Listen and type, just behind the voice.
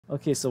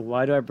Okay, so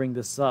why do I bring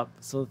this up?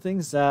 So the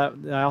things that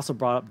I also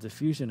brought up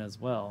diffusion as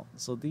well.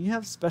 So do you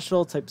have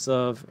special types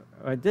of,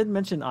 I did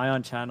mention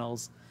ion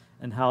channels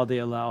and how they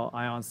allow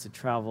ions to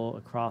travel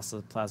across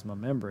the plasma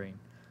membrane.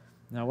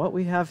 Now what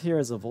we have here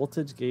is a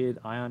voltage gated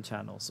ion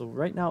channel. So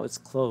right now it's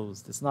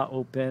closed, it's not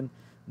open,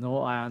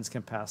 no ions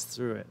can pass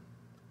through it.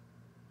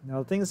 Now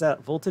the thing is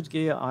that voltage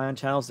gated ion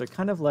channels, they're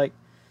kind of like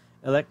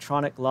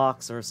electronic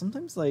locks, or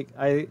sometimes like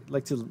I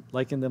like to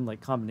liken them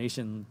like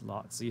combination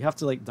locks. So you have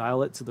to like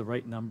dial it to the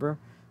right number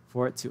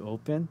for it to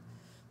open.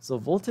 So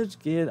voltage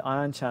gated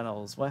ion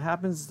channels, what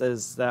happens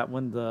is that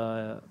when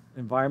the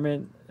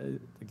environment,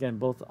 again,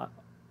 both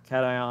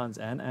cations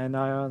and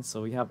anions,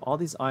 so we have all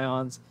these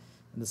ions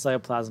in the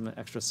cytoplasm and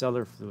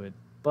extracellular fluid,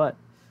 but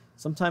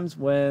sometimes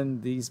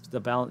when the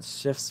balance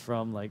shifts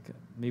from like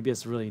maybe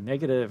it's really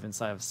negative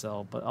inside of a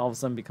cell, but all of a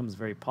sudden becomes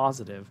very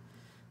positive,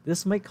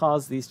 this might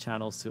cause these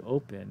channels to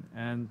open,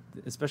 and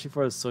especially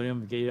for the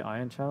sodium-gated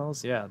ion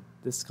channels, yeah,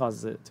 this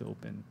causes it to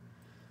open.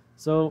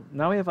 So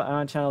now we have an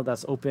ion channel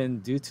that's open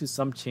due to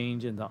some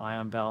change in the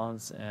ion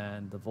balance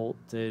and the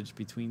voltage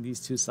between these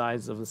two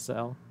sides of the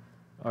cell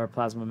or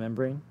plasma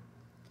membrane.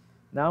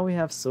 Now we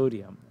have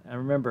sodium. And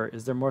remember,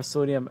 is there more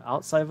sodium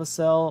outside of a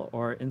cell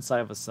or inside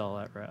of a cell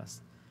at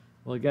rest?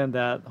 Well, again,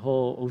 that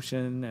whole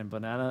ocean and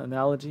banana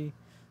analogy.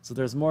 So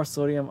there's more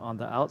sodium on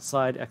the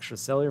outside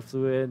extracellular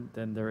fluid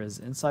than there is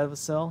inside of a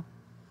cell.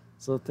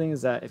 So the thing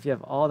is that if you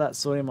have all that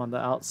sodium on the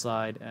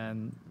outside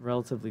and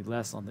relatively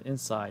less on the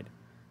inside,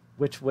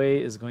 which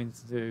way is going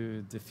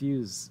to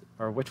diffuse,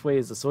 or which way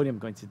is the sodium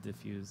going to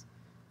diffuse?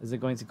 Is it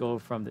going to go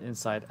from the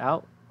inside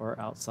out or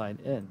outside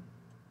in?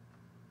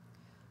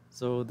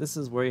 So this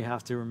is where you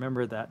have to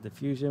remember that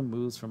diffusion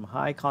moves from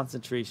high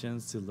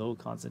concentrations to low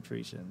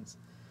concentrations.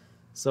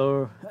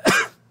 So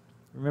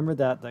remember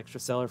that the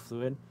extracellular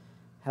fluid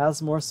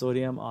has more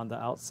sodium on the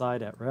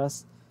outside at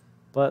rest,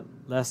 but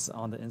less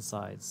on the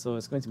inside. So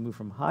it's going to move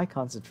from high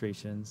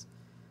concentrations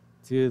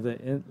to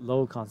the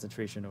low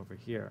concentration over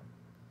here.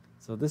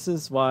 So this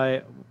is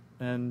why,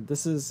 and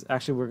this is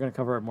actually, we're going to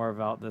cover more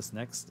about this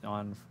next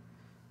on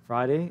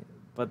Friday.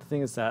 But the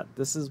thing is that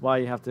this is why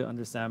you have to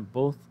understand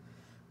both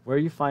where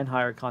you find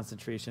higher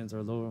concentrations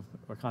or lower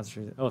or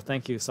concentrations. Oh,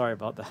 thank you. Sorry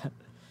about that.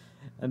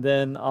 And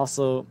then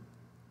also,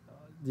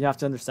 you have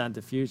to understand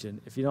diffusion.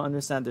 If you don't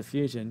understand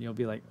diffusion, you'll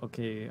be like,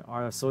 okay,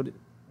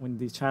 when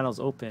these channels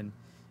open,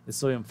 is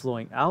sodium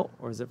flowing out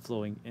or is it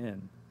flowing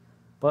in?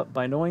 But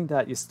by knowing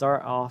that you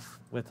start off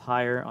with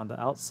higher on the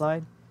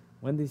outside,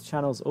 when these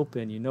channels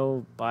open, you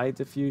know by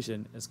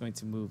diffusion it's going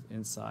to move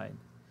inside.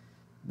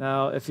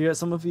 Now, if you're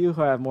some of you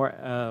who have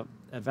more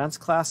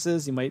advanced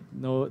classes, you might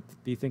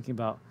be thinking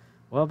about,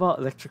 what about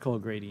electrical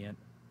gradient?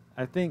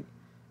 I think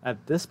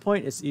at this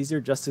point, it's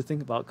easier just to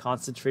think about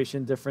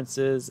concentration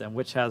differences and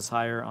which has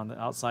higher on the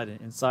outside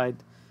and inside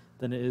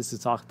than it is to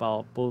talk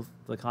about both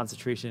the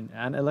concentration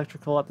and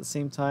electrical at the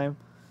same time,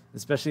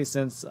 especially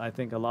since I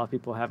think a lot of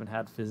people haven't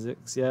had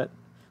physics yet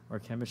or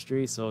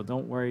chemistry, so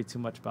don't worry too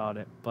much about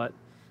it. But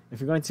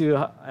if you're going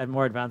to add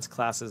more advanced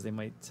classes, they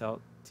might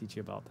teach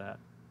you about that.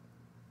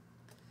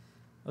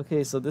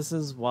 Okay, so this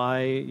is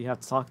why you have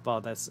to talk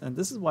about this, and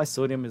this is why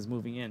sodium is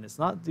moving in. It's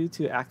not due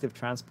to active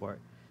transport.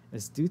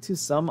 It's due to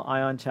some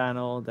ion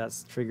channel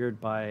that's triggered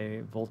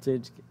by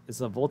voltage. It's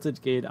a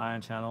voltage-gated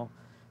ion channel.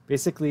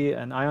 Basically,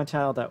 an ion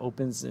channel that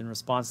opens in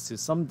response to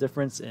some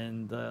difference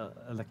in the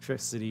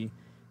electricity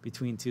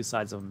between two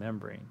sides of a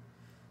membrane.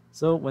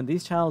 So when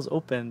these channels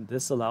open,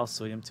 this allows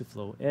sodium to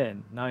flow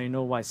in. Now you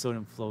know why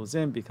sodium flows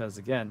in, because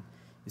again,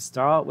 you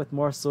start out with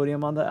more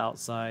sodium on the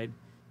outside,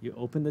 you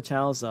open the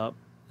channels up,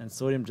 and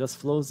sodium just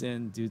flows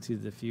in due to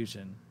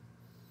diffusion.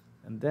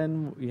 And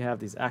then we have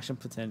these action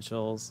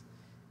potentials,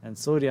 and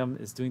sodium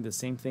is doing the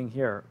same thing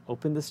here.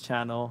 Open this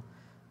channel,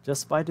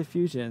 just by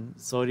diffusion,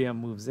 sodium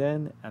moves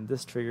in, and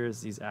this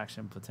triggers these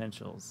action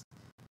potentials.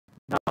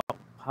 Now,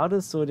 how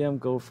does sodium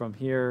go from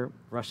here,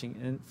 rushing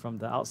in from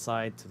the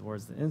outside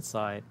towards the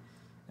inside,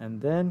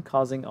 and then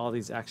causing all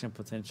these action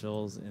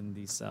potentials in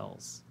these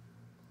cells?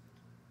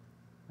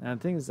 And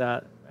the thing is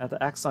that at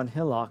the axon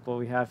hillock, what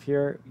we have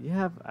here, you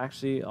have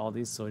actually all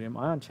these sodium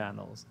ion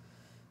channels.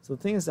 So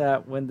the thing is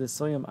that when the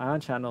sodium ion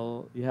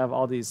channel, you have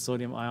all these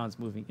sodium ions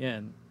moving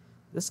in,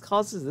 this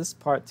causes this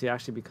part to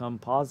actually become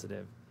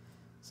positive.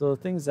 So the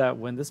thing is that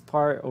when this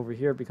part over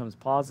here becomes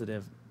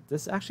positive,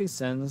 this actually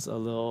sends a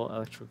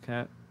little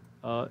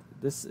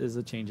this is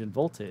a change in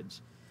voltage.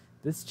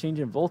 This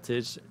change in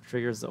voltage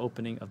triggers the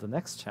opening of the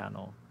next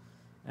channel.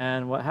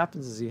 And what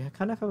happens is you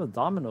kind of have a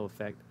domino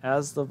effect.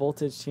 As the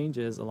voltage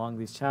changes along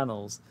these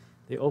channels,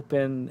 they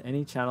open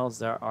any channels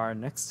that are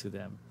next to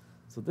them.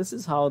 So this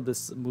is how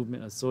this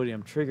movement of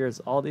sodium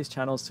triggers all these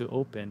channels to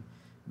open,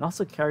 and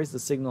also carries the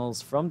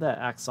signals from that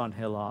axon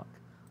hillock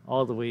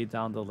all the way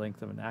down the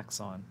length of an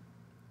axon.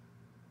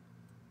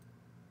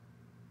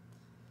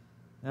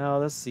 Now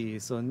let's see.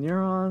 So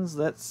neurons,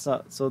 let's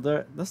talk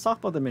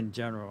about them in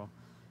general.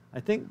 I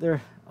think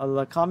they're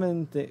a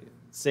common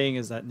saying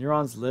is that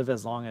neurons live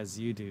as long as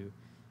you do,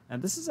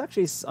 and this is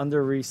actually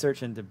under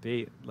research and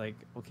debate. Like,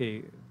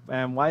 okay,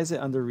 and why is it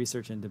under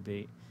research and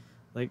debate?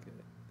 Like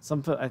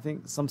I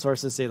think some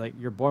sources say like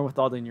you're born with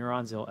all the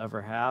neurons you'll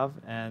ever have,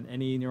 and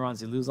any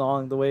neurons you lose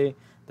along the way,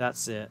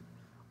 that's it.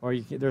 Or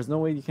there's no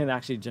way you can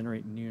actually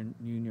generate new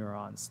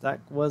neurons. That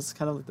was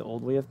kind of like the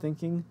old way of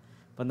thinking,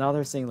 but now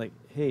they're saying like,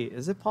 hey,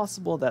 is it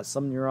possible that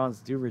some neurons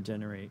do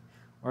regenerate,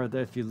 or that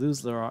if you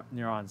lose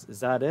neurons, is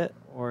that it,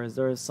 or is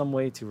there some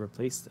way to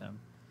replace them?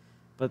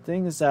 But the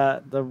thing is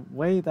that the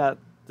way that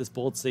this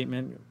bold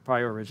statement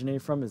probably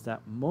originated from is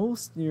that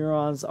most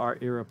neurons are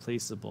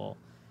irreplaceable.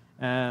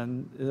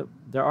 And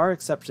there are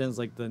exceptions,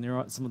 like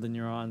some of the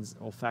neurons,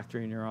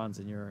 olfactory neurons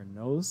in your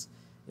nose.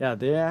 Yeah,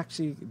 they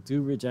actually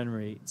do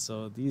regenerate.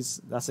 So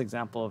that's an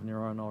example of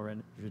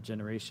neuronal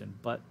regeneration.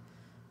 But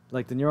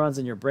like the neurons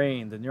in your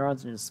brain, the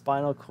neurons in your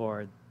spinal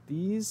cord,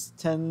 these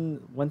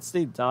tend, once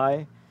they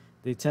die,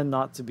 they tend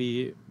not to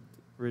be,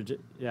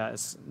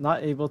 it's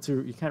not able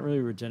to, you can't really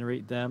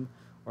regenerate them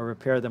or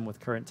repair them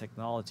with current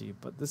technology.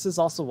 But this is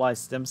also why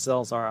stem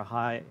cells are a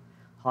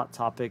hot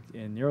topic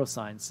in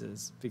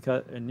neuroscience,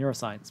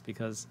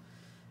 because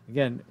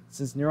again,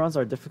 since neurons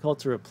are difficult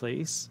to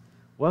replace,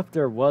 what if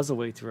there was a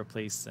way to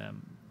replace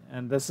them?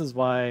 And this is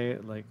why,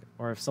 like,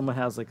 or if someone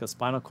has like a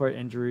spinal cord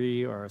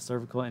injury or a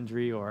cervical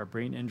injury or a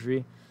brain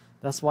injury,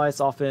 that's why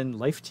it's often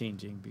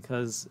life-changing,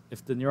 because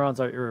if the neurons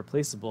are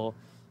irreplaceable,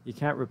 you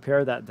can't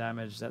repair that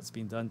damage that's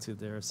been done to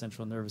their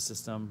central nervous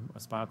system or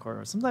spinal cord,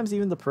 or sometimes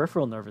even the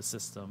peripheral nervous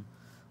system.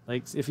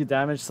 Like if you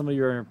damage some of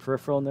your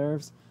peripheral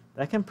nerves,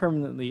 that can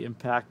permanently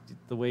impact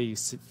the way you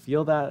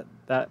feel that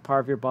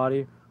part of your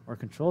body or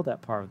control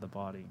that part of the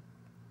body.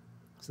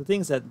 So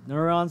things that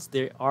neurons,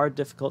 they are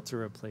difficult to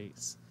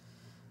replace.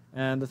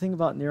 And the thing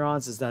about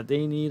neurons is that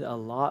they need a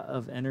lot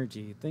of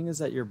energy. The thing is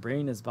that your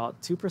brain is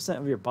about 2%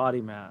 of your body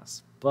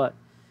mass, but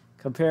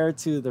compared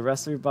to the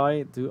rest of your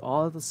body, do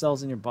all of the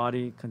cells in your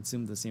body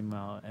consume the same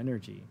amount of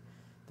energy?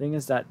 The thing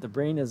is that the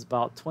brain is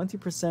about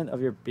 20%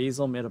 of your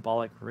basal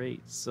metabolic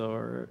rate.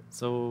 So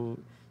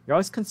you're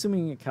always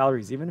consuming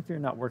calories, even if you're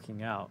not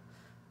working out.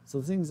 So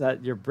the thing is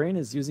that your brain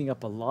is using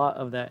up a lot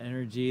of that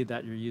energy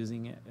that you're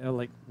using,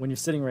 like when you're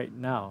sitting right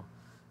now,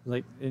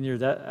 like in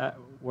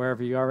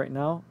wherever you are right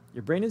now,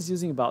 your brain is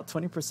using about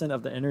 20%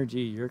 of the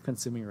energy you're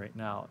consuming right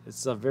now.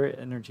 It's a very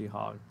energy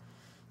hog.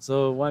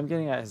 So what I'm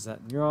getting at is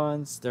that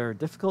neurons, they're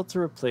difficult to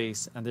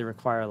replace and they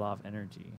require a lot of energy.